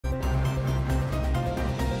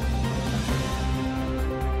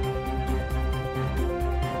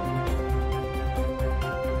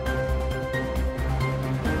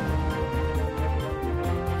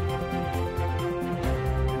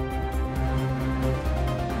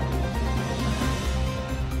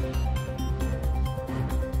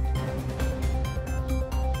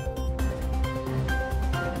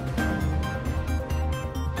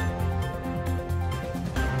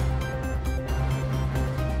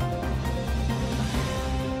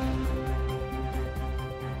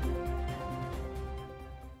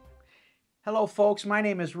Hello, folks. My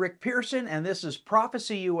name is Rick Pearson, and this is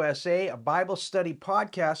Prophecy USA, a Bible study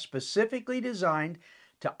podcast specifically designed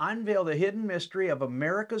to unveil the hidden mystery of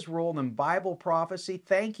America's role in Bible prophecy.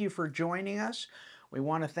 Thank you for joining us. We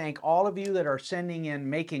want to thank all of you that are sending in,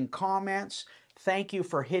 making comments. Thank you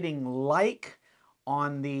for hitting like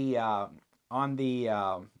on the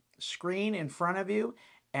screen in front of you.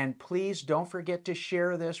 And please don't forget to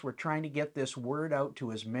share this. We're trying to get this word out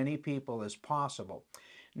to as many people as possible.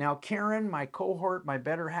 Now, Karen, my cohort, my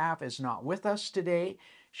better half, is not with us today.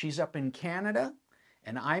 She's up in Canada,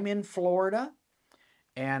 and I'm in Florida,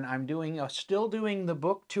 and I'm still doing the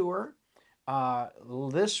book tour.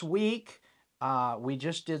 This week, we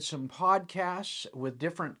just did some podcasts with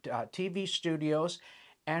different TV studios,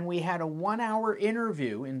 and we had a 1-hour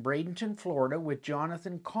interview in Bradenton, Florida, with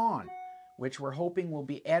Johnathon Cahn, which we're hoping will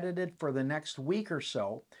be edited for the next week or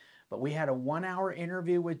so. But we had a 1-hour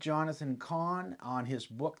interview with Johnathon Cahn on his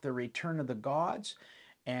book, The Return of the Gods.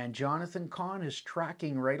 And Johnathon Cahn is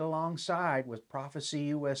tracking right alongside with Prophecy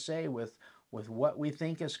USA with what we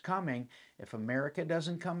think is coming. If America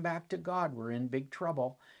doesn't come back to God, we're in big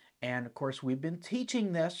trouble. And of course, we've been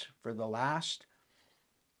teaching this for the last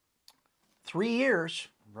 3 years,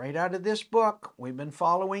 right out of this book. We've been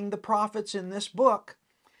following the prophets in this book.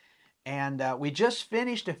 And we just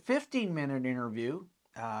finished a 15-minute interview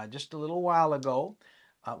just a little while ago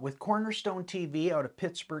with Cornerstone TV out of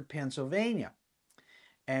Pittsburgh, Pennsylvania.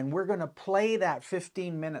 And we're going to play that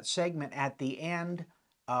 15-minute segment at the end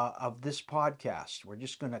of this podcast. We're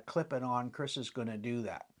just going to clip it on. Chris is going to do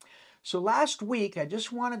that. So last week, I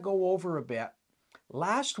just want to go over a bit.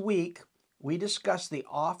 Last week, we discussed the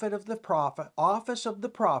office of the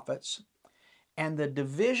prophets and the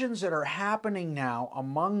divisions that are happening now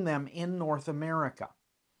among them in North America.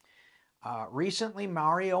 Recently,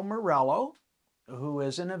 Mario Morello, who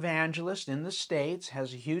is an evangelist in the States,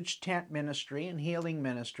 has a huge tent ministry and healing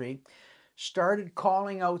ministry, started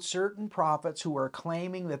calling out certain prophets who are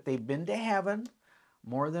claiming that they've been to heaven,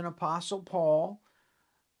 more than Apostle Paul,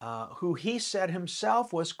 who he said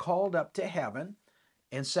himself was called up to heaven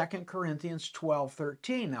in 2 Corinthians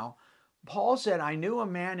 12:13. Now, Paul said, I knew a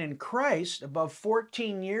man in Christ above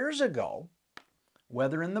 14 years ago,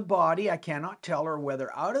 whether in the body I cannot tell, or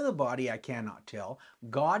whether out of the body I cannot tell,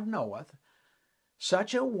 God knoweth,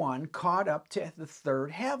 such a one caught up to the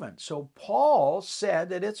third heaven. So Paul said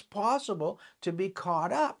that it's possible to be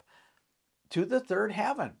caught up to the third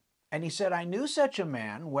heaven. And he said, I knew such a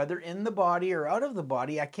man, whether in the body or out of the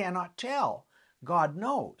body, I cannot tell. God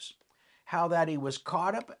knows. How that he was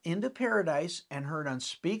caught up into paradise and heard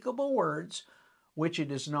unspeakable words, which it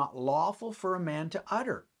is not lawful for a man to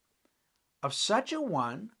utter. Of such a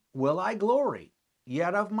one will I glory,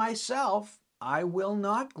 yet of myself I will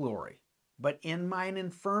not glory, but in mine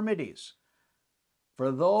infirmities.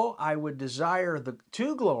 For though I would desire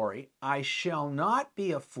to glory, I shall not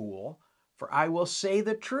be a fool, for I will say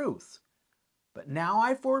the truth. But now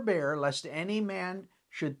I forbear, lest any man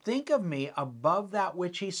should think of me above that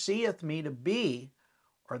which he seeth me to be,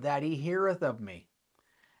 or that he heareth of me.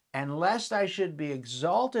 And lest I should be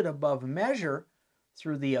exalted above measure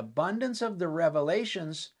through the abundance of the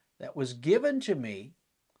revelations that was given to me,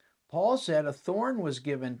 Paul said a thorn was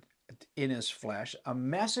given in his flesh, a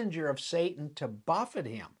messenger of Satan to buffet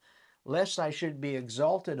him, lest I should be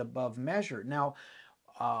exalted above measure. Now,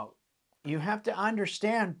 you have to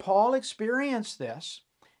understand, Paul experienced this,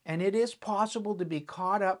 and it is possible to be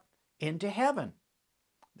caught up into heaven.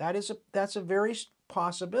 That's a very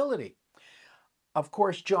possibility. Of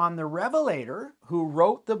course, John the Revelator, who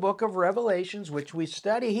wrote the book of Revelations, which we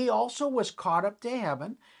study, he also was caught up to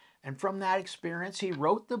heaven. And from that experience, he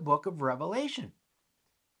wrote the book of Revelation.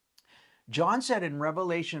 John said in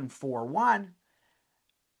Revelation 4:1,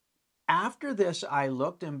 after this I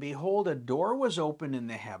looked, and behold, a door was opened in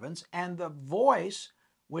the heavens, and the voice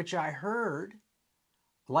which I heard,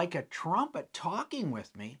 like a trumpet talking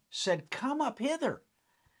with me, said, come up hither,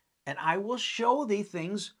 and I will show thee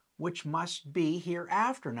things which must be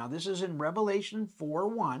hereafter. Now this is in Revelation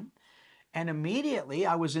 4:1. And immediately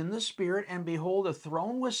I was in the Spirit, and behold, a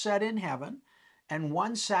throne was set in heaven, and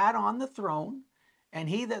one sat on the throne, and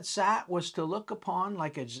he that sat was to look upon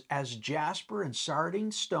like as jasper and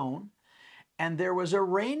sardine stone, and there was a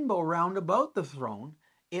rainbow round about the throne,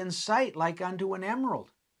 in sight like unto an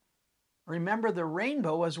emerald. Remember, the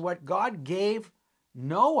rainbow is what God gave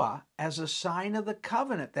Noah as a sign of the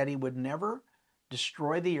covenant, that he would never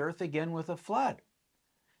destroy the earth again with a flood.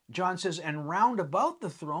 John says, and round about the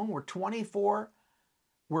throne were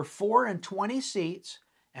 4 and 20 seats,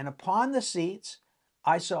 and upon the seats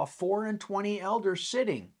I saw 4 and 20 elders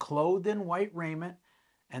sitting, clothed in white raiment,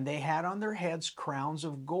 and they had on their heads crowns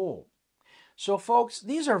of gold. So folks,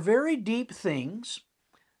 these are very deep things.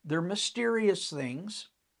 They're mysterious things.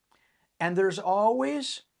 And there's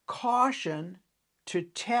always caution to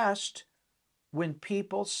test when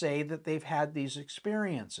people say that they've had these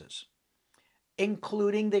experiences,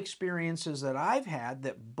 including the experiences that I've had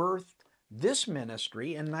that birthed this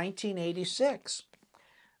ministry in 1986,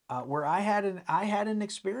 where I had an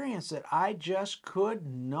experience that I just could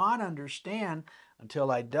not understand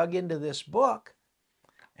until I dug into this book,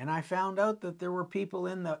 and I found out that there were people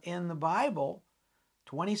in the Bible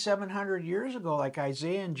 2,700 years ago, like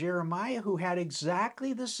Isaiah and Jeremiah, who had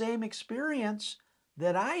exactly the same experience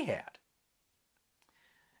that I had.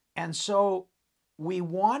 And so we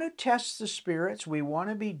want to test the spirits, we want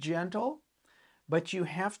to be gentle, but you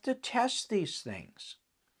have to test these things.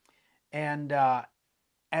 And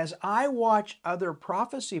as I watch other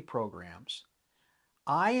prophecy programs,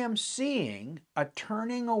 I am seeing a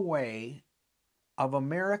turning away of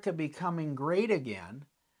America becoming great again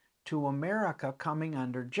to America coming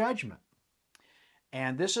under judgment.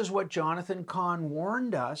 And this is what Johnathon Cahn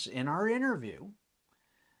warned us in our interview.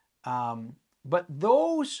 But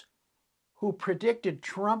those who predicted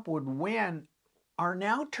Trump would win are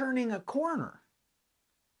now turning a corner.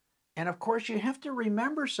 And of course, you have to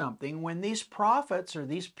remember something. When these prophets or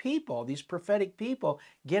these people, these prophetic people,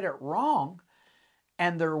 get it wrong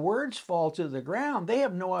and their words fall to the ground, they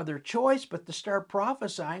have no other choice but to start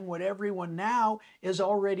prophesying what everyone now is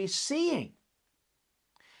already seeing.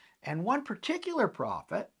 And one particular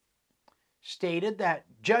prophet stated that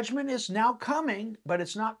judgment is now coming, but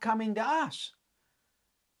it's not coming to us.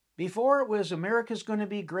 Before it was America's going to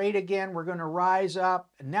be great again, we're going to rise up.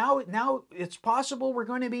 Now it's possible we're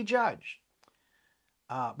going to be judged.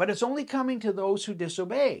 But it's only coming to those who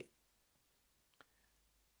disobey.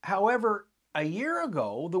 However, a year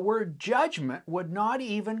ago, the word judgment would not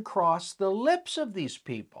even cross the lips of these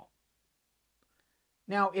people.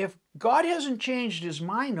 Now, if God hasn't changed his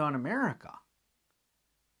mind on America,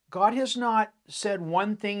 God has not said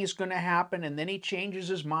one thing is going to happen and then he changes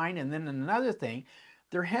his mind and then another thing.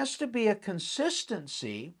 There has to be a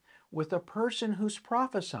consistency with a person who's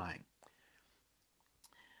prophesying.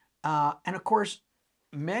 And of course,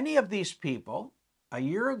 many of these people a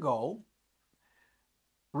year ago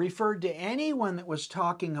referred to anyone that was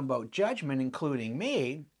talking about judgment, including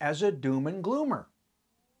me, as a doom and gloomer.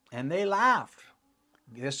 And they laughed.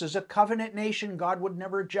 This is a covenant nation. God would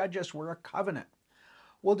never judge us. We're a covenant.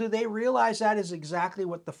 Well, do they realize that is exactly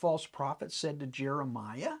what the false prophet said to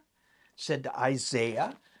Jeremiah, said to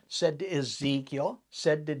Isaiah, said to Ezekiel,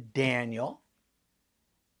 said to Daniel?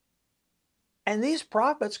 And these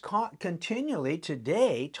prophets continually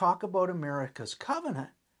today talk about America's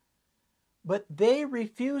covenant, but they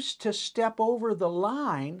refuse to step over the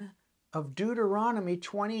line of Deuteronomy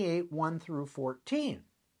 28, 1 through 14.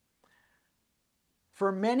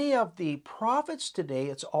 For many of the prophets today,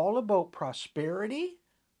 it's all about prosperity,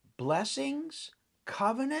 blessings,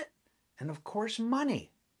 covenant, and of course money.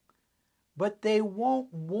 But they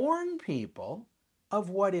won't warn people of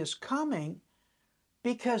what is coming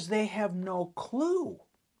because they have no clue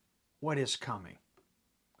what is coming.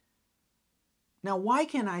 Now, why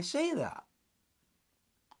can I say that?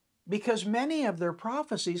 Because many of their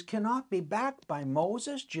prophecies cannot be backed by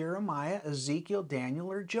Moses, Jeremiah, Ezekiel, Daniel,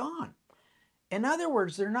 or John. In other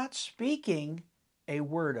words, they're not speaking a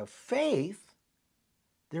word of faith,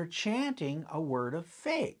 they're chanting a word of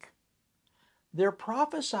fake. They're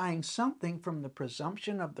prophesying something from the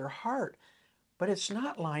presumption of their heart, but it's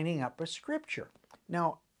not lining up with Scripture.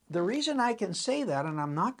 Now, the reason I can say that, and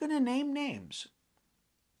I'm not going to name names,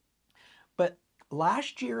 but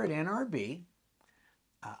last year at NRB,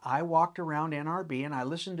 I walked around NRB and I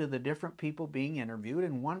listened to the different people being interviewed,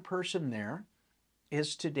 and one person there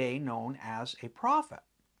is today known as a prophet.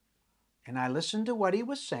 And I listened to what he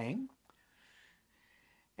was saying,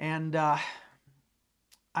 and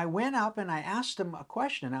I went up and I asked him a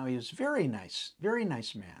question. Now, he was very nice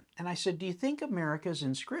man. And I said, do you think America's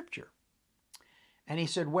in Scripture? And he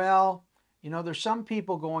said, well, you know, there's some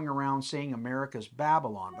people going around saying America's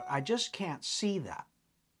Babylon, but I just can't see that.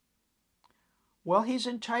 Well, he's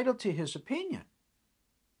entitled to his opinion.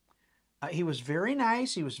 He was very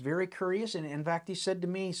nice. He was very curious. And in fact, he said to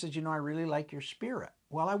me, he said, you know, I really like your spirit.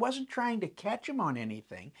 Well, I wasn't trying to catch him on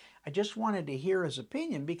anything. I just wanted to hear his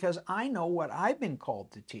opinion because I know what I've been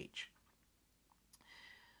called to teach.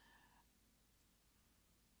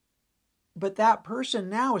 But that person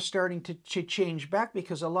now is starting to change back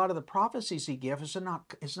because a lot of the prophecies he gives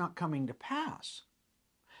is not coming to pass.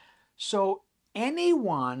 So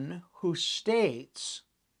anyone who states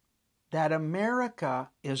that America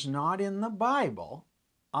is not in the Bible,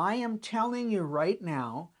 I am telling you right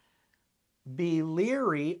now, be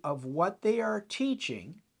leery of what they are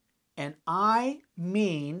teaching, and I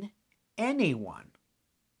mean anyone.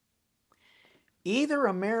 Either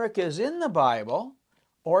America is in the Bible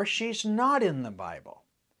or she's not in the Bible.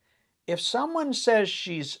 If someone says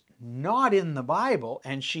she's not in the Bible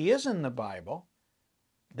and she is in the Bible,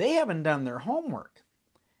 they haven't done their homework.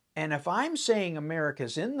 And if I'm saying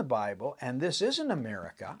America's in the Bible and this isn't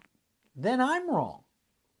America, then I'm wrong.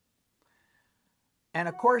 And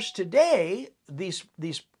of course, today, these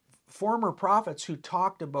former prophets who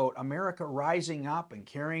talked about America rising up and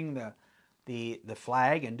carrying the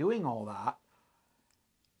flag and doing all that,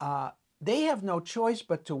 they have no choice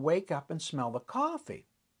but to wake up and smell the coffee.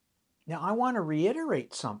 Now, I want to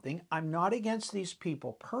reiterate something. I'm not against these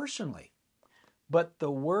people personally, but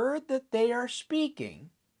the word that they are speaking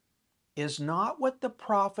is not what the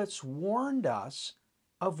prophets warned us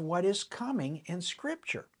of what is coming in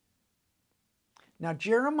Scripture. Now,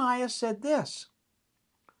 Jeremiah said this,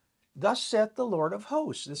 "Thus saith the Lord of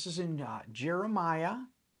hosts." This is in Jeremiah,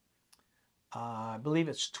 I believe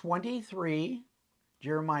it's 23,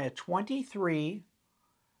 Jeremiah 23,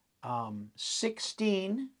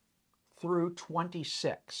 16 through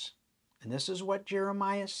 26. And this is what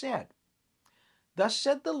Jeremiah said. "Thus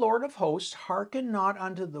said the Lord of hosts, hearken not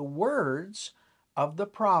unto the words of the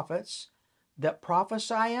prophets that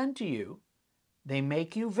prophesy unto you. They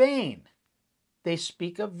make you vain. They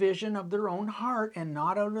speak a vision of their own heart, and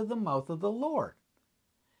not out of the mouth of the Lord.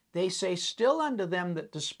 They say still unto them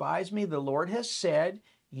that despise me, the Lord has said,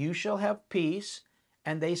 you shall have peace.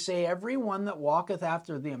 And they say, every one that walketh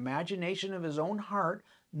after the imagination of his own heart,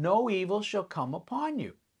 no evil shall come upon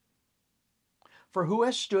you. For who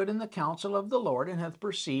hath stood in the counsel of the Lord, and hath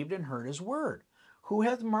perceived and heard his word? Who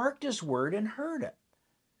hath marked his word and heard it?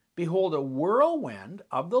 Behold, a whirlwind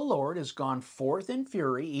of the Lord is gone forth in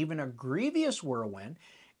fury, even a grievous whirlwind.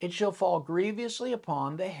 It shall fall grievously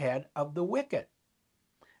upon the head of the wicked.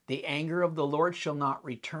 The anger of the Lord shall not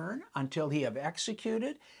return until he have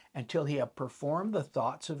executed, until he have performed the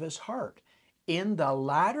thoughts of his heart. In the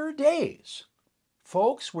latter days,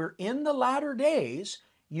 folks, we're in the latter days,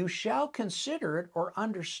 you shall consider it or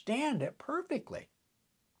understand it perfectly.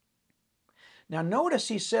 Now notice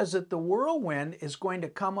he says that the whirlwind is going to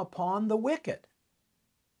come upon the wicked.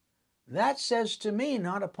 That says to me,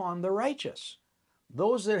 not upon the righteous.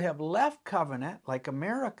 Those that have left covenant, like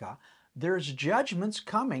America, there's judgments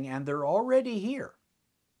coming, and they're already here.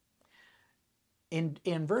 In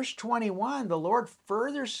verse 21, the Lord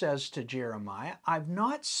further says to Jeremiah, I've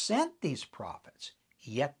not sent these prophets,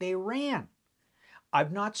 yet they ran.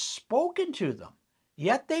 I've not spoken to them,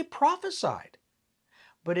 yet they prophesied.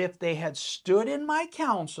 But if they had stood in my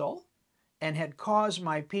counsel and had caused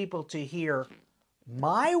my people to hear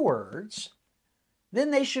my words,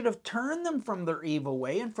 then they should have turned them from their evil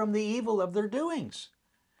way and from the evil of their doings.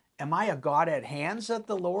 Am I a God at hand, saith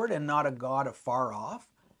the Lord, and not a God afar off?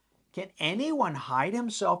 Can anyone hide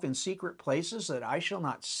himself in secret places that I shall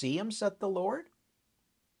not see him, saith the Lord?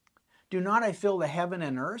 Do not I fill the heaven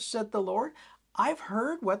and earth, saith the Lord? I've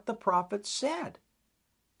heard what the prophets said.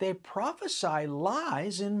 They prophesy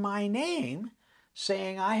lies in my name,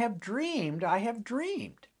 saying, I have dreamed, I have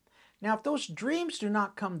dreamed. Now, if those dreams do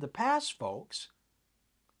not come to pass, folks,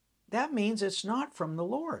 that means it's not from the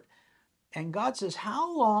Lord. And God says,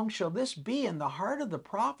 how long shall this be in the heart of the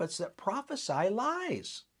prophets that prophesy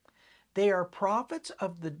lies? They are prophets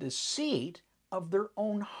of the deceit of their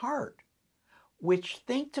own heart, which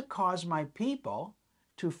think to cause my people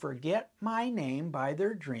to forget my name by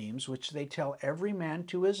their dreams, which they tell every man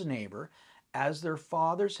to his neighbor, as their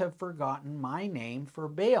fathers have forgotten my name for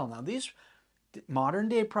Baal. Now, these modern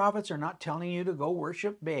day prophets are not telling you to go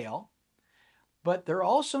worship Baal, but they're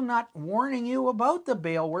also not warning you about the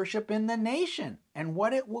Baal worship in the nation and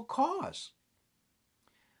what it will cause.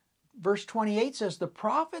 Verse 28 says, the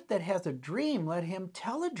prophet that hath a dream, let him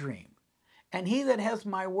tell a dream. And he that hath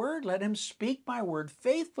my word, let him speak my word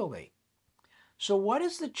faithfully. So what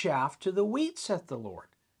is the chaff to the wheat, saith the Lord?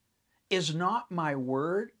 Is not my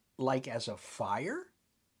word like as a fire,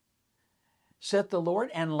 saith the Lord,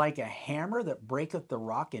 and like a hammer that breaketh the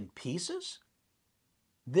rock in pieces?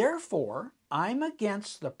 Therefore I'm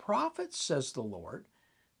against the prophets, says the Lord,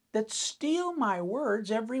 that steal my words,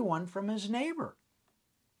 every one from his neighbor.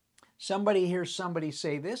 Somebody hears somebody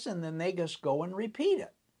say this, and then they just go and repeat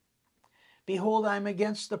it. Behold, I'm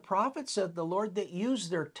against the prophets, said the Lord, that use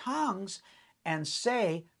their tongues and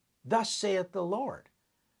say, thus saith the Lord.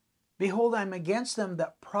 Behold, I'm against them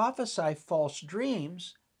that prophesy false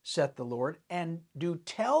dreams, saith the Lord, and do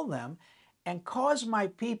tell them, and cause my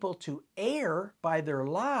people to err by their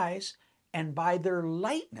lies and by their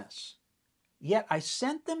lightness. Yet I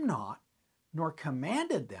sent them not, nor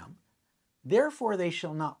commanded them. Therefore they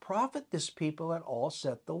shall not profit this people at all,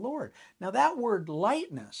 saith the Lord. Now that word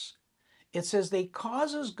lightness, it says they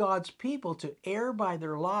causes God's people to err by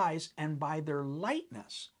their lies and by their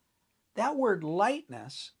lightness. That word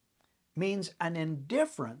lightness means an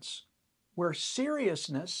indifference where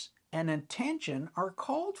seriousness and attention are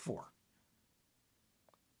called for.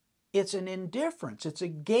 It's an indifference, it's a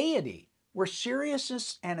gaiety where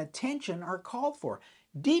seriousness and attention are called for.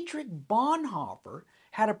 Dietrich Bonhoeffer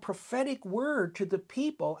had a prophetic word to the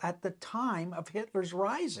people at the time of Hitler's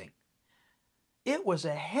rising. It was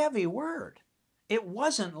a heavy word. It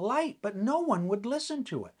wasn't light, but no one would listen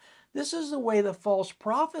to it. This is the way the false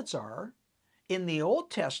prophets are in the Old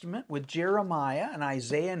Testament with Jeremiah and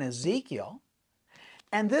Isaiah and Ezekiel.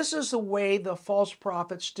 And this is the way the false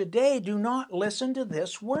prophets today do not listen to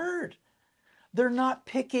this word. They're not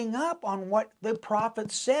picking up on what the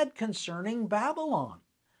prophet said concerning Babylon.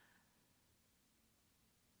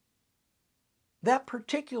 That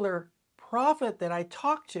particular prophet that I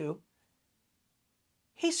talked to,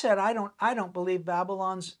 he said, I don't believe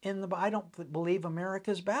Babylon's in the, I don't believe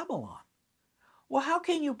America's Babylon. Well, how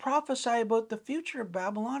can you prophesy about the future of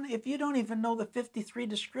Babylon if you don't even know the 53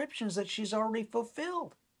 descriptions that she's already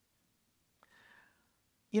fulfilled?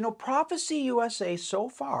 You know, ProphecyUSA so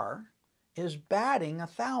far is batting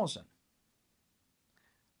 1,000.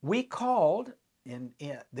 We called,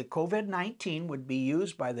 the COVID-19 would be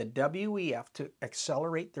used by the WEF to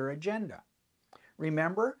accelerate their agenda.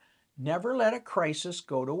 Remember, never let a crisis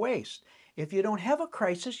go to waste. If you don't have a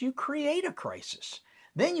crisis, you create a crisis.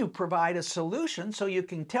 Then you provide a solution so you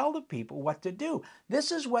can tell the people what to do.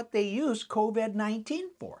 This is what they used COVID-19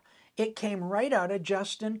 for. It came right out of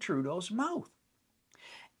Justin Trudeau's mouth.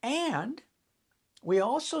 And we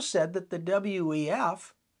also said that the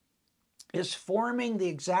WEF is forming the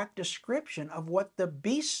exact description of what the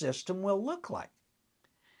beast system will look like.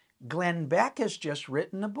 Glenn Beck has just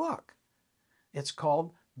written a book. It's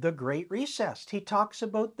called The Great Recess. He talks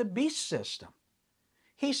about the beast system.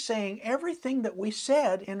 He's saying everything that we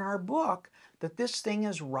said in our book, that this thing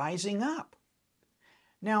is rising up.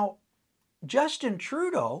 Now, Justin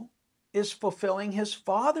Trudeau is fulfilling his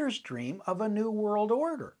father's dream of a new world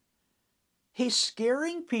order. He's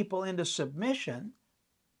scaring people into submission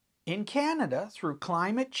in Canada through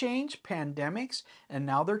climate change, pandemics, and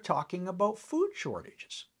now they're talking about food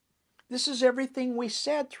shortages. This is everything we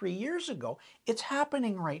said 3 years ago. It's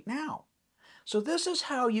happening right now. So this is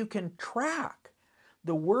how you can track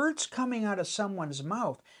the words coming out of someone's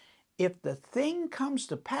mouth. If the thing comes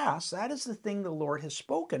to pass, that is the thing the Lord has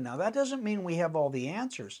spoken. Now, that doesn't mean we have all the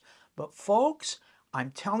answers. But folks, I'm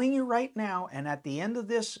telling you right now, and at the end of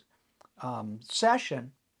this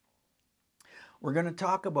session, we're going to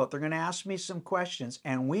talk about, they're going to ask me some questions,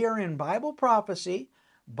 and we are in Bible prophecy.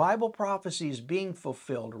 Bible prophecy is being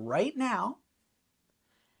fulfilled right now,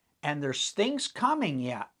 and there's things coming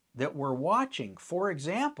yet that we're watching. For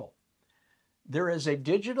example, there is a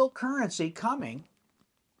digital currency coming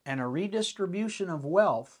and a redistribution of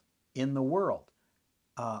wealth in the world.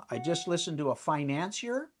 I just listened to a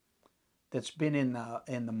financier that's been in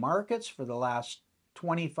the markets for the last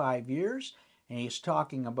 25 years, and he's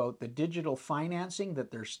talking about the digital financing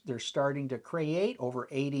that they're starting to create over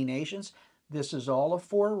 80 nations. This is all a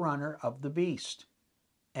forerunner of the beast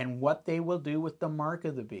and what they will do with the mark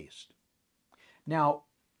of the beast. Now,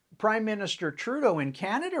 Prime Minister Trudeau in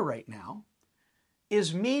Canada right now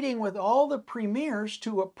is meeting with all the premiers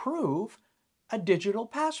to approve a digital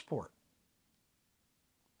passport.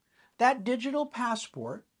 That digital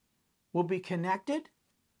passport will be connected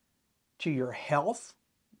to your health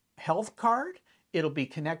card. It'll be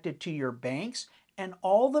connected to your banks, and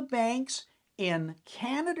all the banks in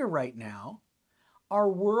Canada right now are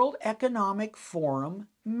World Economic Forum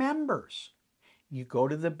members. You go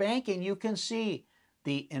to the bank and you can see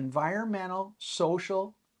the environmental,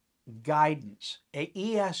 social guidance,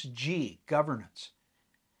 ESG governance.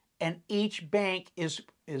 And each bank is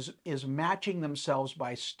matching themselves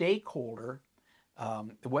by stakeholder,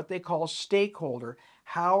 what they call stakeholder.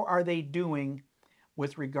 How are they doing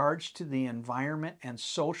with regards to the environment and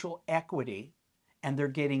social equity? And they're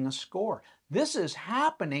getting a score. This is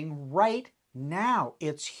happening right now.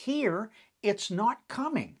 It's here. It's not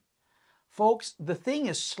coming. Folks, the thing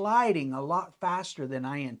is sliding a lot faster than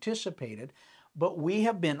I anticipated, but we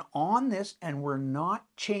have been on this and we're not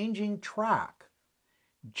changing track.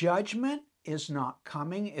 Judgment is not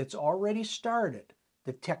coming. It's already started.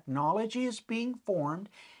 The technology is being formed,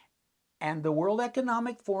 and the World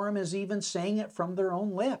Economic Forum is even saying it from their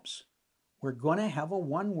own lips. We're going to have a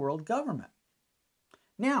one world government.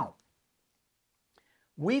 Now,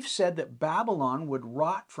 we've said that Babylon would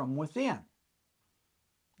rot from within.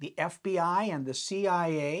 the FBI and the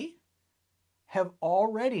CIA have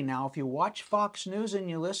already, now if you watch Fox News and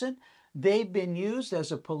you listen, they've been used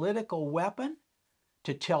as a political weapon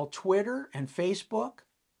to tell Twitter and Facebook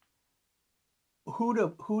who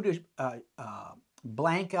to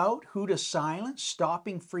blank out, who to silence,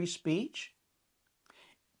 stopping free speech.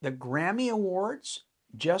 The Grammy Awards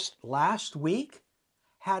just last week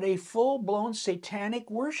had a full-blown satanic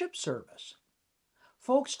worship service.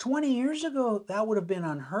 Folks, 20 years ago, that would have been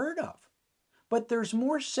unheard of. But there's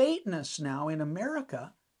more Satanists now in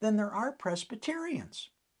America than there are Presbyterians.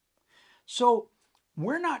 So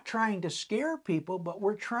we're not trying to scare people, but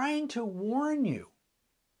we're trying to warn you.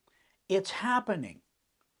 It's happening.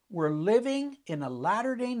 We're living in a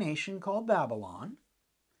latter-day nation called Babylon.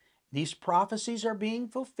 These prophecies are being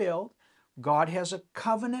fulfilled. God has a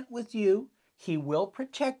covenant with you. He will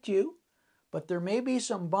protect you, but there may be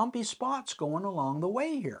some bumpy spots going along the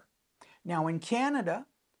way here. Now in Canada,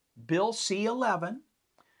 Bill C-11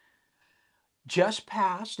 just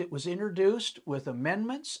passed. It was introduced with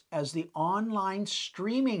amendments as the Online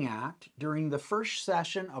Streaming Act during the first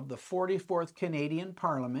session of the 44th Canadian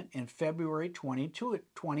Parliament in February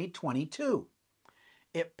 2022.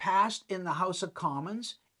 It passed in the House of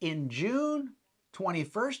Commons in June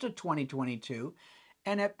 21st of 2022,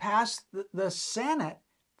 and it passed the Senate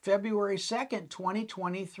February 2nd,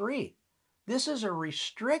 2023. This is a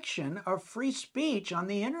restriction of free speech on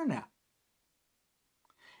the internet.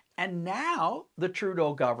 And now the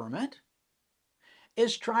Trudeau government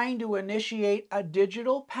is trying to initiate a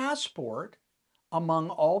digital passport among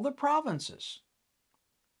all the provinces.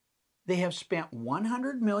 They have spent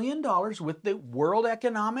 $100 million with the World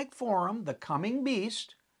Economic Forum, the coming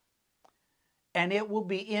beast, and it will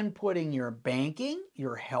be inputting your banking,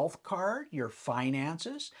 your health card, your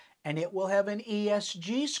finances, and it will have an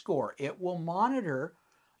ESG score. It will monitor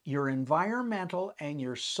your environmental and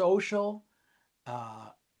your social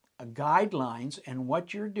guidelines and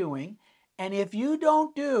what you're doing. And if you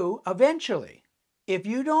don't do, eventually, if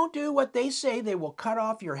you don't do what they say, they will cut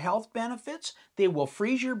off your health benefits, they will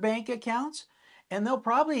freeze your bank accounts, and they'll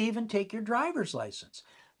probably even take your driver's license.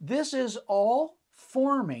 This is all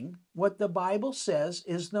forming what the Bible says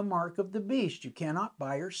is the mark of the beast. You cannot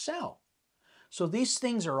buy or sell. So these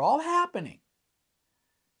things are all happening.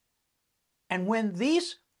 And when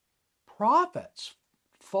these prophets,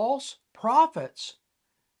 false prophets,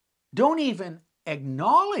 don't even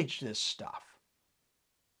acknowledge this stuff,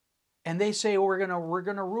 and they say, we're gonna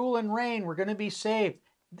rule and reign, we're gonna be saved.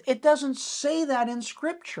 It doesn't say that in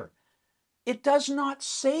Scripture. It does not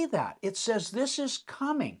say that. It says this is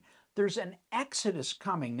coming. There's an exodus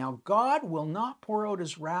coming. Now, God will not pour out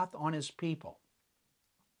his wrath on his people.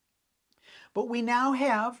 But we now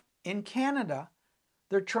have, in Canada,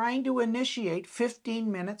 they're trying to initiate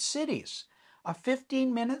 15-minute cities. A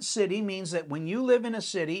 15-minute city means that when you live in a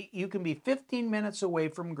city, you can be 15 minutes away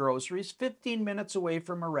from groceries, 15 minutes away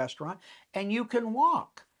from a restaurant, and you can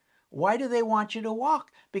walk. Why do they want you to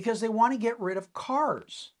walk? Because they want to get rid of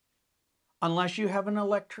cars, unless you have an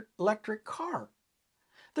electric car.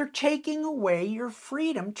 They're taking away your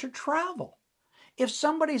freedom to travel. If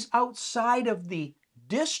somebody's outside of the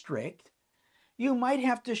district, you might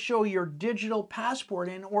have to show your digital passport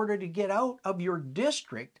in order to get out of your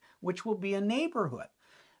district, which will be a neighborhood.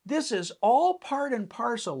 This is all part and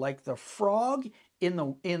parcel, like the frog in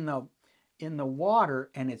the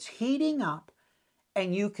water, and it's heating up,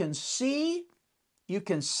 and you can see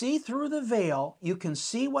through the veil, you can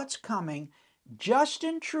see what's coming.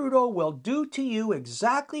 Justin Trudeau will do to you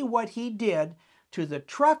exactly what he did to the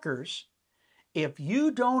truckers if you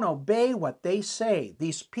don't obey what they say.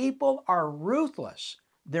 These people are ruthless.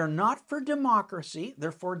 They're not for democracy,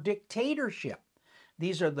 they're for dictatorship.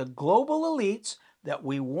 These are the global elites that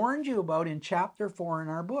we warned you about in chapter 4 in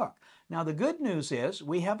our book. Now, the good news is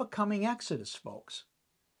we have a coming exodus, folks.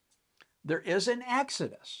 There is an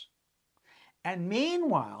exodus. And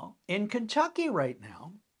meanwhile, in Kentucky right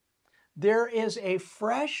now, there is a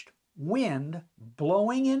fresh wind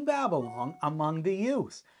blowing in Babylon among the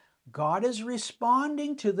youth. God is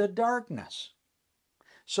responding to the darkness.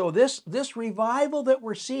 So this revival that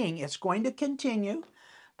we're seeing, it's going to continue.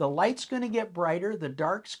 The light's going to get brighter, the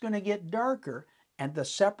dark's going to get darker, and the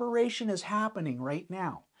separation is happening right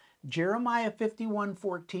now. Jeremiah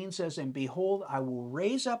 51:14 says, "And behold, I will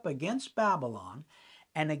raise up against Babylon,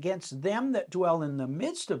 and against them that dwell in the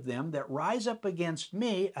midst of them that rise up against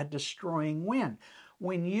me a destroying wind."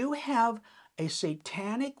 When you have a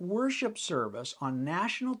satanic worship service on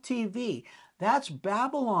national TV, that's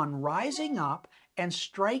Babylon rising up and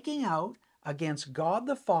striking out against God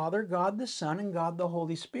the Father, God the Son, and God the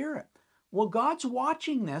Holy Spirit. Well, God's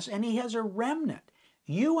watching this, and he has a remnant.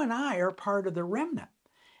 You and I are part of the remnant.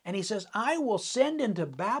 And he says, I will send into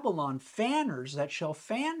Babylon fanners that shall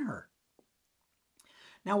fan her.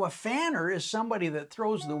 Now, a fanner is somebody that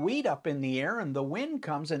throws the wheat up in the air and the wind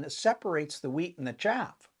comes and it separates the wheat and the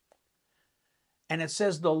chaff. And it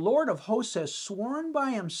says, the Lord of hosts has sworn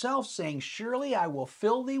by himself, saying, surely I will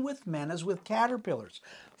fill thee with men as with caterpillars.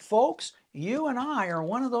 Folks, you and I are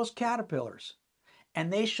one of those caterpillars.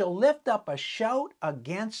 And they shall lift up a shout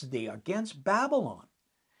against thee, against Babylon.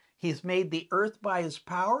 He has made the earth by his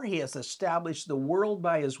power. He has established the world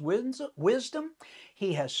by his wisdom.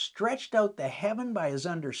 He has stretched out the heaven by his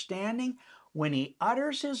understanding. When he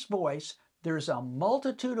utters his voice, there's a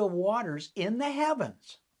multitude of waters in the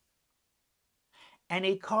heavens. And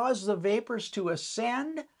he caused the vapors to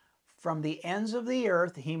ascend from the ends of the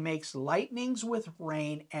earth. He makes lightnings with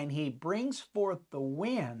rain, and he brings forth the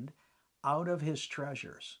wind out of his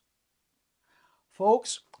treasures.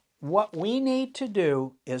 Folks, what we need to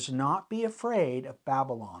do is not be afraid of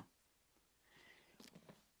Babylon.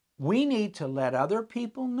 We need to let other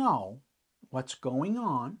people know what's going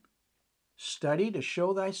on, study to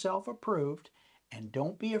show thyself approved, and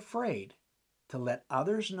don't be afraid to let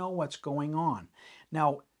others know what's going on.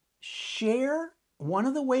 Now, share. One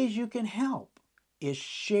of the ways you can help is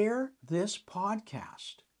share this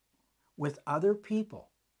podcast with other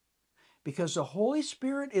people, because the Holy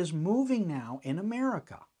Spirit is moving now in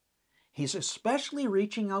America. He's especially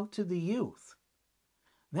reaching out to the youth.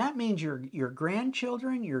 That means your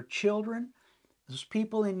grandchildren, your children, those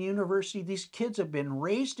people in university, these kids have been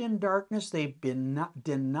raised in darkness. They've been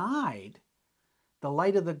denied the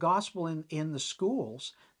light of the gospel in the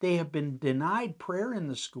schools. They have been denied prayer in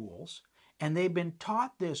the schools, and they've been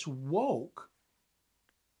taught this woke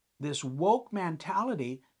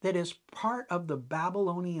mentality that is part of the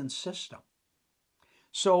Babylonian system.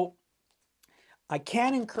 So I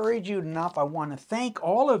can't encourage you enough. I want to thank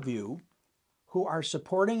all of you who are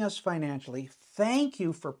supporting us financially. Thank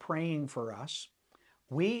you for praying for us.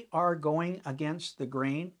 We are going against the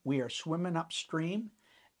grain. We are swimming upstream,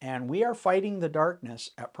 and we are fighting the darkness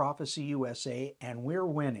at Prophecy USA, and we're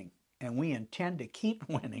winning, and we intend to keep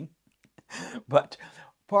winning. But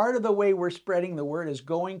part of the way we're spreading the word is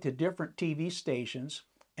going to different TV stations,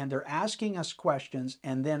 and they're asking us questions,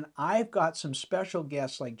 and then I've got some special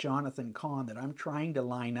guests like Johnathon Cahn that I'm trying to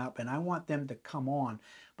line up, and I want them to come on.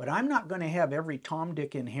 But I'm not going to have every Tom,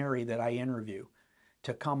 Dick, and Harry that I interview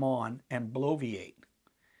to come on and bloviate.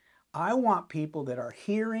 I want people that are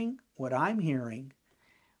hearing what I'm hearing,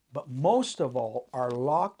 but most of all are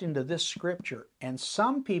locked into this scripture. And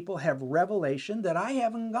some people have revelation that I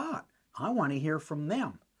haven't got. I want to hear from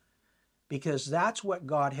them, because that's what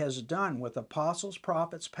God has done with apostles,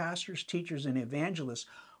 prophets, pastors, teachers, and evangelists.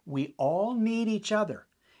 We all need each other.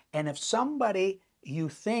 And if somebody you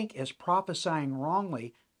think is prophesying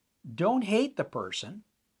wrongly, don't hate the person.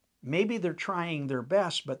 Maybe they're trying their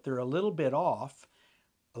best, but they're a little bit off.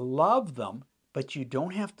 Love them, but you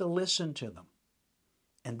don't have to listen to them.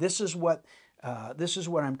 And this is what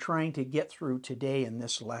I'm trying to get through today in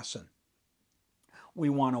this lesson. We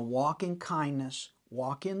want to walk in kindness,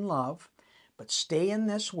 walk in love, but stay in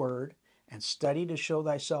this word and study to show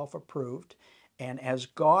thyself approved. And as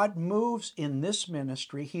God moves in this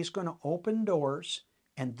ministry, he's going to open doors,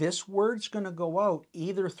 and this word's going to go out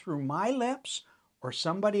either through my lips or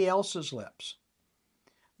somebody else's lips.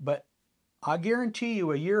 But I guarantee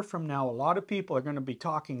you, a year from now, a lot of people are going to be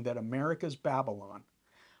talking that America's Babylon.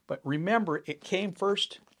 But remember, it came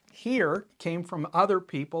first here, came from other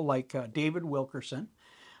people like David Wilkerson.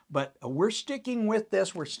 But we're sticking with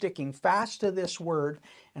this. We're sticking fast to this word.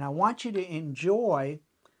 And I want you to enjoy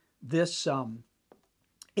this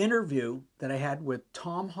interview that I had with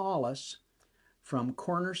Tom Hollis from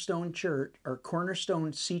Cornerstone Church, or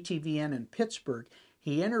Cornerstone CTVN in Pittsburgh.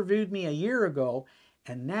 He interviewed me a year ago,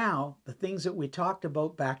 and now the things that we talked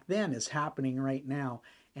about back then is happening right now.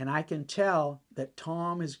 And I can tell that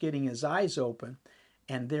Tom is getting his eyes open,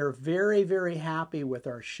 and they're very, very happy with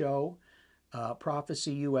our show,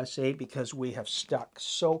 Prophecy USA, because we have stuck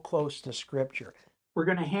so close to Scripture. We're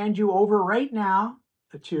going to hand you over right now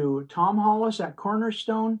to Tom Hollis at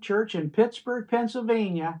Cornerstone Church in Pittsburgh,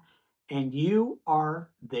 Pennsylvania, and you are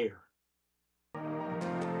there.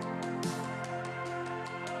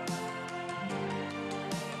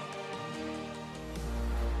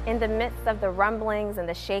 In the midst of the rumblings and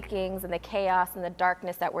the shakings and the chaos and the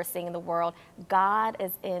darkness that we're seeing in the world, God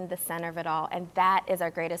is in the center of it all, and that is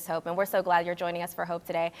our greatest hope. And we're so glad you're joining us for Hope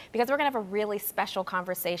today, because we're going to have a really special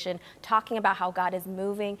conversation talking about how God is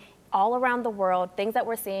moving all around the world, things that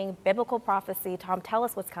we're seeing, biblical prophecy. Tom, tell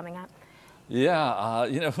us what's coming up. Yeah,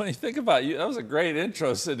 when you think about you, that was a great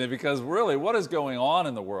intro, Sydney, because really, what is going on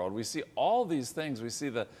in the world? We see all these things. We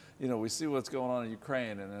see we see what's going on in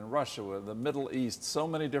Ukraine and in Russia, with the Middle East, so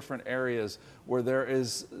many different areas where there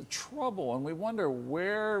is trouble, and we wonder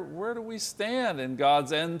where do we stand in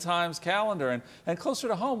God's end times calendar, and closer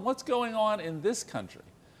to home, what's going on in this country?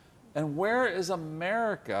 And where is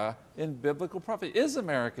America in biblical prophecy? Is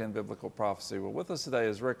America in biblical prophecy? Well, with us today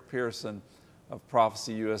is Rick Pearson of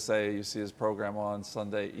ProphecyUSA. You see his program on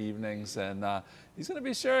Sunday evenings, and he's going to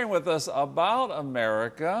be sharing with us about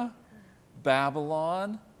America,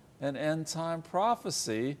 Babylon, and end time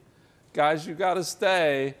prophecy. Guys, you got to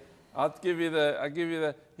stay. I'll give you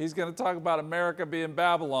the. He's going to talk about America being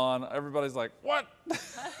Babylon. Everybody's like, what?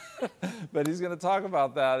 But he's going to talk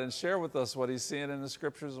about that and share with us what he's seeing in the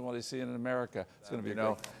scriptures and what he's seeing in America. It's going to be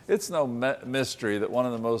it's no mystery that one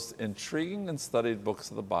of the most intriguing and studied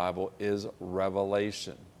books of the Bible is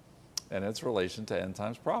Revelation, and its relation to end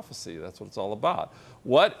times prophecy. That's what it's all about.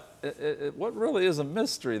 What really is a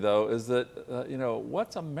mystery, though, is that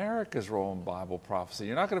what's America's role in Bible prophecy?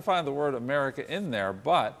 You're not going to find the word America in there,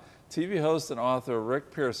 but TV host and author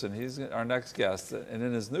Rick Pearson, he's our next guest, and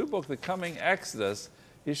in his new book, The Coming Exodus,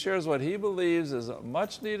 he shares what he believes is a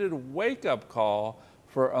much-needed wake-up call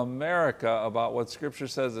for America about what Scripture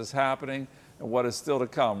says is happening and what is still to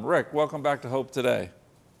come. Rick, welcome back to Hope Today.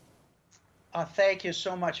 Thank you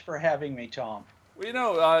so much for having me, Tom.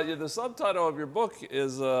 Well, the subtitle of your book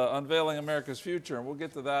is Unveiling America's Future, and we'll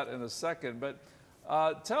get to that in a second. But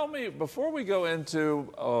tell me, before we go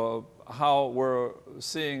into how we're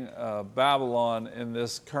seeing Babylon in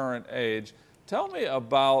this current age, tell me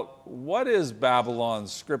about what is Babylon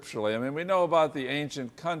scripturally. I mean, we know about the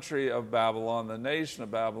ancient country of Babylon, the nation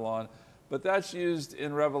of Babylon, but that's used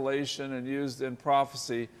in Revelation and used in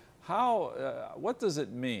prophecy. What does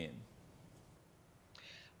it mean?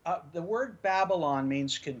 The word Babylon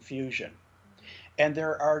means confusion. And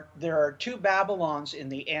there are two Babylons in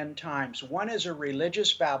the end times. One is a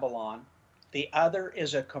religious Babylon. The other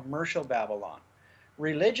is a commercial Babylon.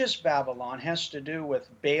 Religious Babylon has to do with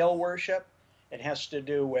Baal worship. It has to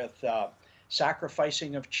do with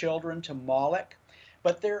sacrificing of children to Moloch.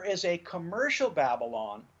 But there is a commercial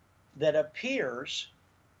Babylon that appears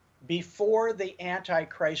before the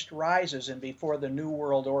Antichrist rises and before the New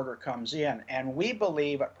World Order comes in. And we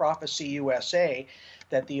believe at ProphecyUSA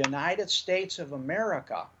that the United States of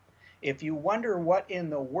America, if you wonder what in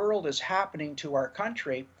the world is happening to our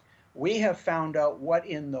country, we have found out what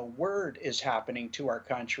in the Word is happening to our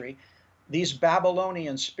country. These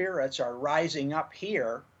Babylonian spirits are rising up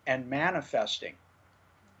here and manifesting.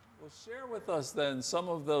 Well, share with us then some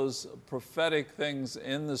of those prophetic things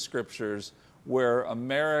in the scriptures where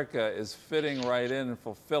America is fitting right in and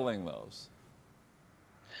fulfilling those.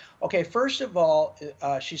 Okay, first of all,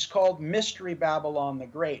 she's called Mystery Babylon the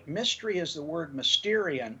Great. Mystery is the word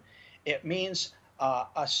mysterion. It means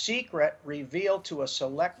a secret revealed to a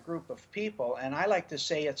select group of people, and I like to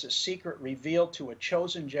say it's a secret revealed to a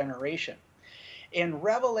chosen generation. In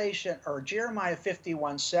Revelation, or Jeremiah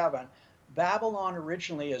 51:7, Babylon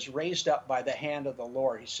originally is raised up by the hand of the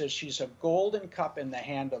Lord. He says she's a golden cup in the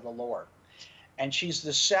hand of the Lord. And she's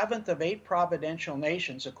the seventh of 8 providential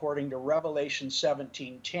nations, according to Revelation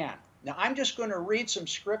 17:10. Now, I'm just going to read some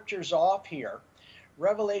scriptures off here.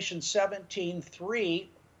 Revelation 17:3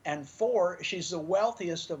 and 4, she's the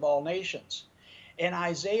wealthiest of all nations. In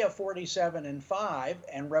Isaiah 47:5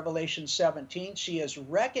 and Revelation 17, she is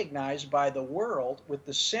recognized by the world with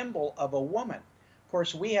the symbol of a woman. Of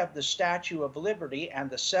course, we have the Statue of Liberty and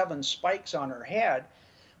the 7 spikes on her head.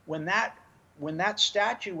 When that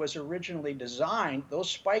statue was originally designed, those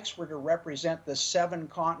spikes were to represent the 7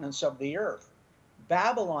 continents of the earth.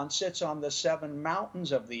 Babylon sits on the 7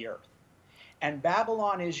 mountains of the earth. And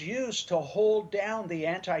Babylon is used to hold down the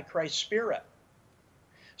Antichrist spirit.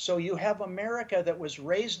 So you have America that was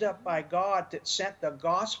raised up by God, that sent the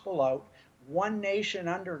gospel out, one nation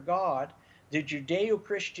under God, the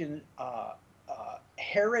Judeo-Christian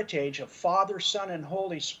heritage of Father, Son, and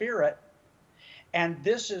Holy Spirit. And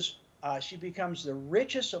this is, she becomes the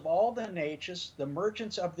richest of all the nations. The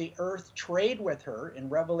merchants of the earth trade with her in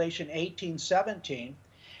Revelation 18:17.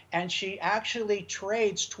 And she actually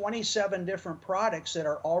trades 27 different products that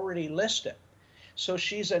are already listed. So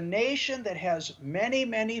she's a nation that has many,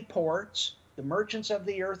 many ports. The merchants of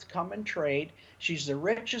the earth come and trade. She's the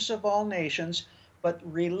richest of all nations. But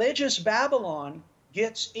religious Babylon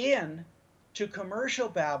gets in to commercial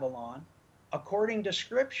Babylon, according to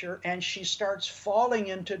Scripture, and she starts falling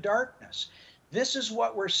into darkness. This is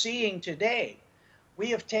what we're seeing today. We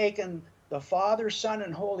have taken the Father, Son,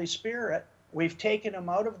 and Holy Spirit. We've taken them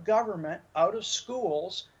out of government, out of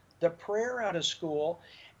schools. the prayer out of school,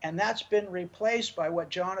 and that's been replaced by what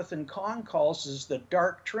Johnathon Cahn calls as the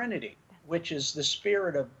dark trinity, which is the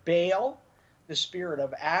spirit of Baal, the spirit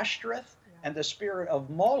of Astoreth, and the spirit of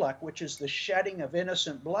Moloch, which is the shedding of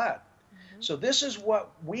innocent blood. So this is what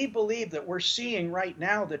we believe that we're seeing right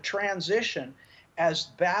now, the transition as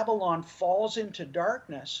Babylon falls into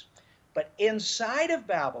darkness. But inside of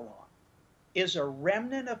Babylon is a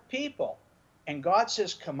remnant of people. And God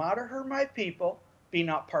says, come out of her, my people, be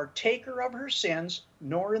not partaker of her sins,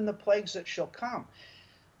 nor in the plagues that shall come.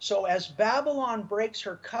 So as Babylon breaks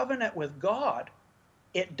her covenant with God,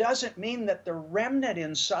 it doesn't mean that the remnant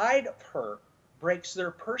inside of her breaks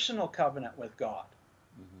their personal covenant with God.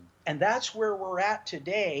 And that's where we're at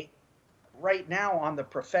today, right now on the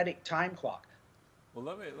prophetic time clock. Well,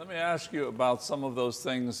 let me ask you about some of those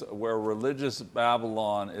things where religious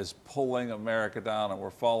Babylon is pulling America down, and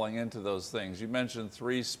we're falling into those things. You mentioned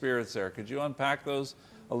three spirits there. Could you unpack those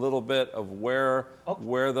a little bit of where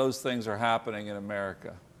those things are happening in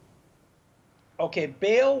America? Okay,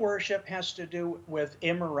 Baal worship has to do with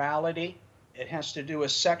immorality. It has to do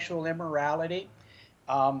with sexual immorality.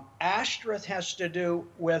 Astoreth has to do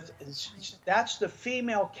with, that's the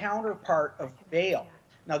female counterpart of Baal.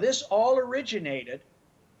 Now, this all originated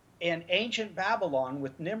in ancient Babylon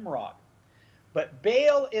with Nimrod. But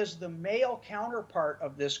Baal is the male counterpart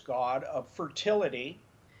of this god of fertility.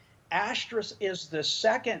 Astoreth is the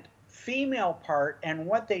second female part, and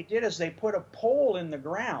what they did is they put a pole in the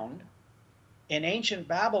ground in ancient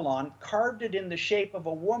Babylon, carved it in the shape of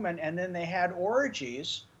a woman, and then they had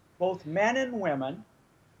orgies, both men and women,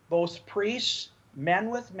 both priests, men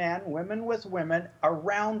with men, women with women,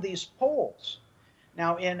 around these poles.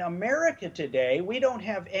 Now, in America today, we don't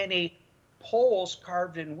have any poles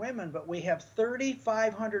carved in women, but we have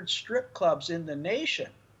 3,500 strip clubs in the nation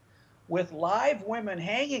with live women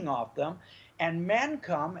hanging off them, and men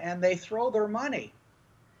come and they throw their money.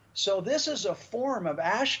 So this is a form of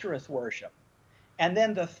Astoreth worship. And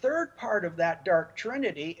then the third part of that dark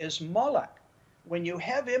trinity is Moloch. When you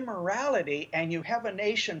have immorality and you have a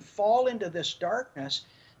nation fall into this darkness,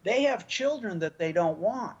 they have children that they don't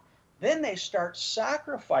want. Then they start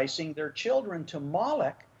sacrificing their children to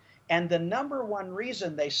Moloch. And the number one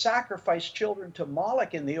reason they sacrificed children to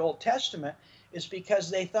Moloch in the Old Testament is because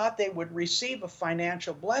they thought they would receive a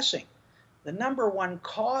financial blessing. The number one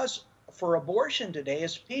cause for abortion today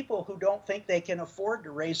is people who don't think they can afford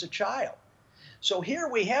to raise a child. So here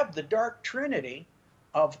we have the dark trinity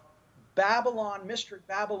of Babylon, Mystery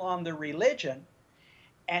Babylon, the religion.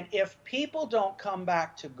 And if people don't come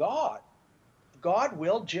back to God, God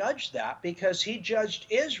will judge that, because he judged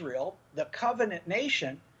Israel, the covenant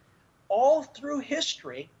nation, all through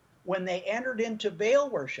history when they entered into Baal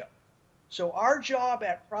worship. So our job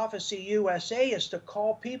at Prophecy USA is to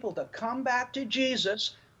call people to come back to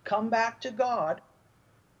Jesus, come back to God,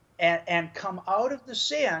 and come out of the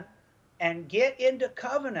sin and get into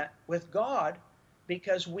covenant with God,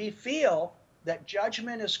 because we feel that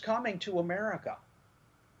judgment is coming to America.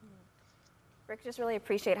 Rick, just really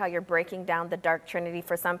appreciate how you're breaking down the dark trinity.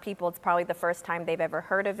 For some people, it's probably the first time they've ever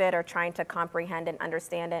heard of it or trying to comprehend and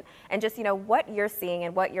understand it. And just, what you're seeing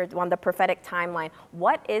and what you're on the prophetic timeline,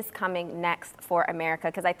 what is coming next for America?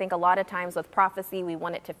 Because I think a lot of times with prophecy, we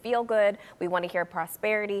want it to feel good, we want to hear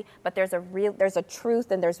prosperity, but there's a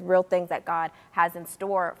truth and there's real things that God has in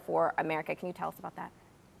store for America. Can you tell us about that?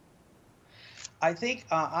 I think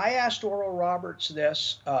I asked Oral Roberts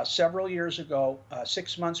this several years ago,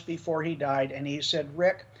 6 months before he died, and he said,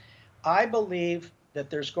 Rick, I believe that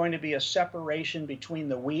there's going to be a separation between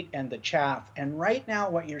the wheat and the chaff. And right now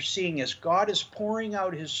what you're seeing is God is pouring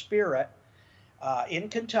out his spirit in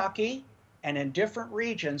Kentucky and in different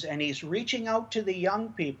regions, and he's reaching out to the young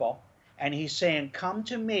people, and he's saying, come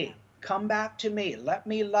to me, come back to me, let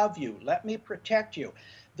me love you, let me protect you.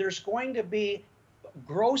 There's going to be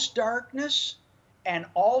gross darkness and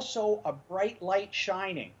also a bright light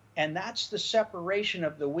shining. And that's the separation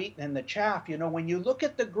of the wheat and the chaff. When you look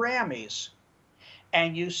at the Grammys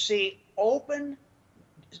and you see open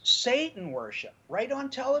Satan worship right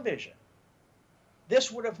on television,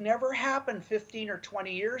 this would have never happened 15 or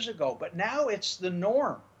 20 years ago, but now it's the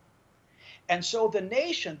norm. And so the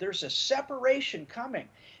nation, there's a separation coming.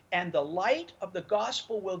 And the light of the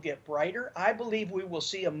gospel will get brighter. I believe we will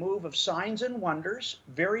see a move of signs and wonders,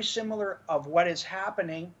 very similar of what is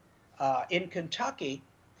happening in Kentucky.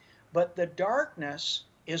 But the darkness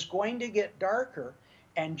is going to get darker.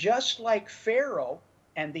 And just like Pharaoh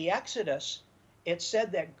and the Exodus, it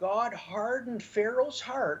said that God hardened Pharaoh's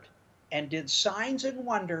heart and did signs and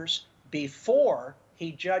wonders before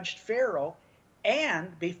he judged Pharaoh.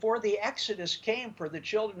 and before the Exodus came for the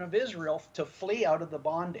children of Israel to flee out of the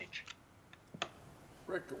bondage.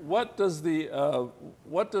 Rick, what does the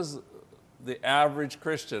average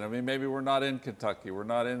Christian, I mean, maybe we're not in Kentucky, we're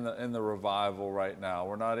not in the revival right now,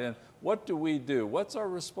 we're not in, what do we do? What's our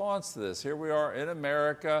response to this? Here we are in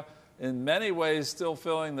America, in many ways still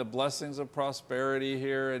feeling the blessings of prosperity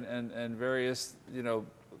here and various, you know,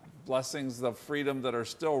 blessings of freedom that are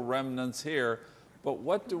still remnants here. But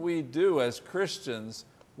what do we do as Christians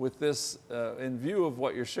with this in view of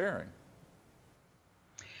what you're sharing?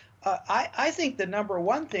 I think the number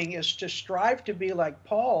one thing is to strive to be like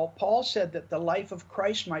Paul. Paul said that the life of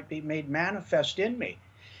Christ might be made manifest in me.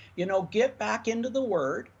 You know, get back into the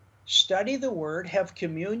Word, study the Word, have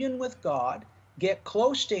communion with God, get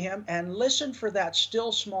close to Him, and listen for that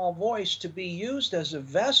still small voice to be used as a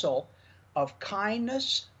vessel of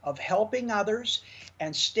kindness, of helping others,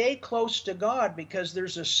 and stay close to God, because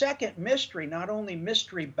there's a second mystery, not only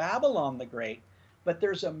mystery Babylon the Great, but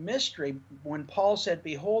there's a mystery when Paul said,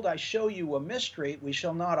 behold, I show you a mystery, we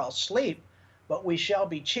shall not all sleep, but we shall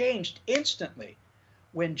be changed instantly.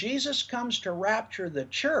 When Jesus comes to rapture the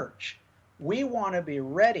church, we want to be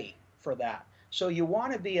ready for that. So you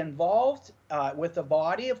want to be involved with the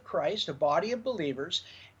body of Christ, a body of believers,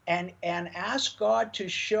 and ask God to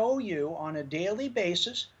show you on a daily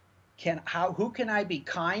basis, who can I be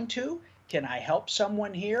kind to? Can I help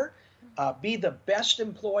someone here? Be the best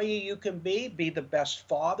employee you can be the best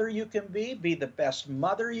father you can be the best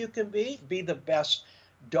mother you can be the best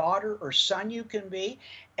daughter or son you can be,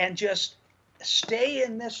 and just stay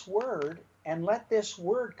in this Word and let this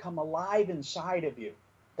Word come alive inside of you.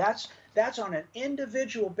 That's on an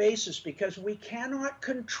individual basis, because we cannot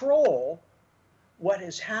control what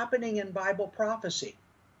is happening in Bible prophecy.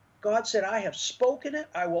 God said, I have spoken it,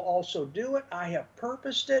 I will also do it, I have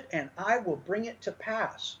purposed it, and I will bring it to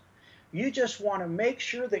pass. You just want to make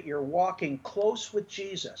sure that you're walking close with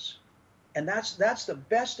Jesus. And that's the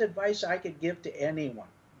best advice I could give to anyone.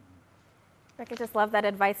 Rick, I just love that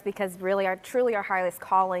advice, because really truly our highest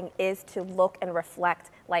calling is to look and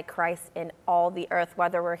reflect like Christ in all the earth,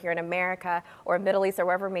 whether we're here in America or Middle East or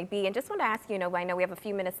wherever it may be. And just want to ask you, I know we have a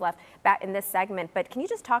few minutes left back in this segment, but can you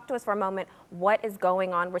just talk to us for a moment, what is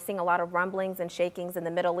going on? We're seeing a lot of rumblings and shakings in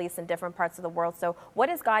the Middle East and different parts of the world. So what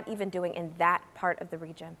is God even doing in that part of the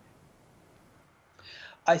region?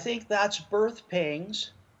 I think that's birth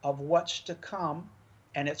pangs of what's to come,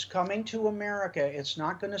 and it's coming to America. It's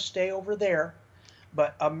not going to stay over there,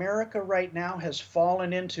 but America right now has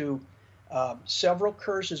fallen into several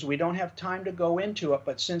curses. We don't have time to go into it,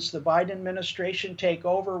 but since the Biden administration take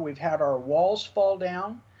over, we've had our walls fall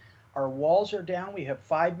down. Our walls are down. We have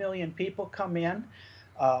 5 million people come in.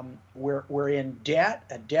 We're in debt,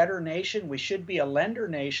 a debtor nation. We should be a lender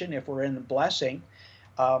nation if we're in the blessing.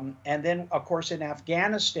 And then, of course, in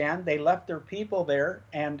Afghanistan, they left their people there,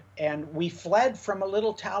 and we fled from a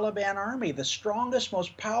little Taliban army. The strongest,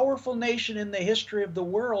 most powerful nation in the history of the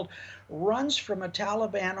world runs from a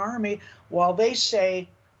Taliban army while they say,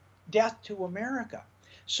 death to America.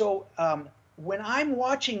 So when I'm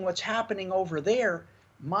watching what's happening over there,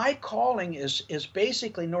 my calling is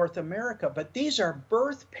basically North America, but these are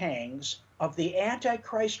birth pangs of the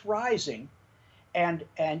Antichrist rising. And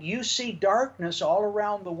you see darkness all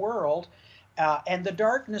around the world, and the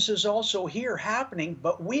darkness is also here happening,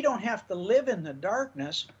 but we don't have to live in the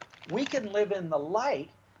darkness. We can live in the light.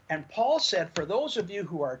 And Paul said, for those of you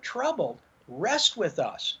who are troubled, rest with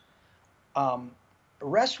us.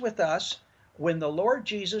 Rest with us when the Lord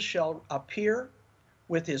Jesus shall appear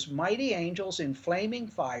with his mighty angels in flaming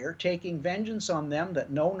fire, taking vengeance on them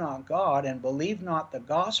that know not God and believe not the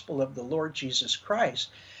gospel of the Lord Jesus Christ.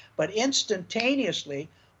 But instantaneously,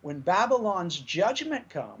 when Babylon's judgment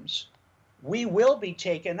comes, we will be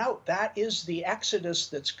taken out. That is the Exodus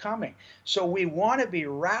that's coming. So we want to be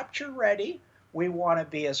rapture ready. We want to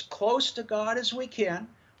be as close to God as we can.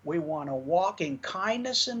 We want to walk in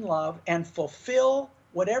kindness and love and fulfill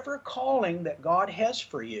whatever calling that God has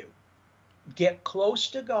for you. Get close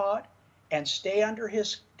to God and stay under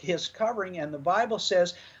his covering. And the Bible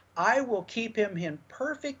says, I will keep him in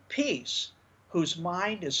perfect peace whose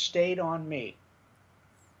mind is stayed on me.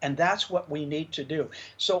 And that's what we need to do.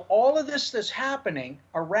 So all of this that's happening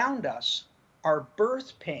around us are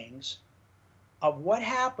birth pangs of what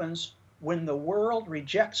happens when the world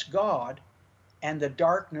rejects God and the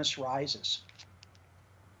darkness rises.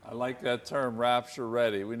 I like that term, rapture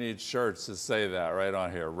ready. We need shirts that say that right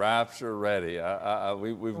on here, rapture ready.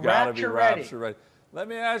 We've got to be rapture ready. Let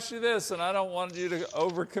me ask you this, and I don't want you to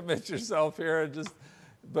overcommit yourself here,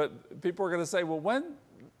 but people are going to say, well,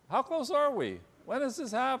 how close are we? when is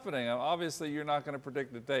this happening? Obviously, you're not going to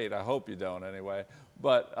predict the date. I hope you don't anyway.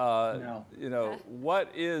 But, No. you know, what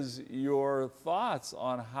is your thoughts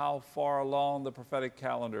on how far along the prophetic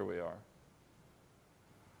calendar we are?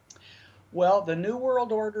 Well, the New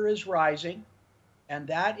World Order is rising, and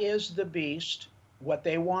that is the beast. What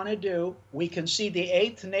they want to do, we can see the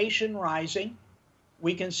 8th nation rising.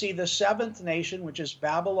 We can see the 7th nation, which is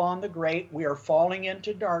Babylon the Great. We are falling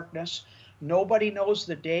into darkness. Nobody knows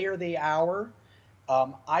the day or the hour.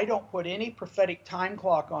 I don't put any prophetic time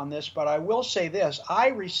clock on this, but I will say this. I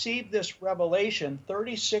received this revelation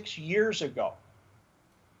 36 years ago.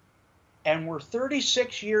 And we're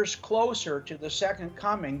 36 years closer to the second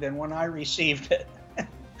coming than when I received it.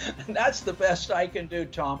 And that's the best I can do,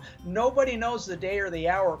 Tom. Nobody knows the day or the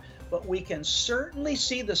hour, but we can certainly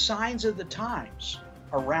see the signs of the times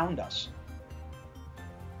around us.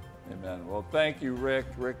 Amen. Well, thank you, Rick.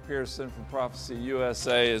 Rick Pearson from Prophecy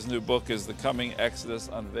USA. His new book is The Coming Exodus,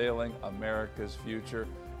 Unveiling America's Future.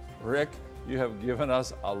 Rick, you have given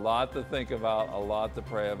us a lot to think about, a lot to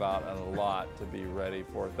pray about, and a lot to be ready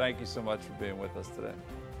for. Thank you so much for being with us today.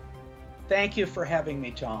 Thank you for having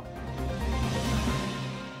me, Tom.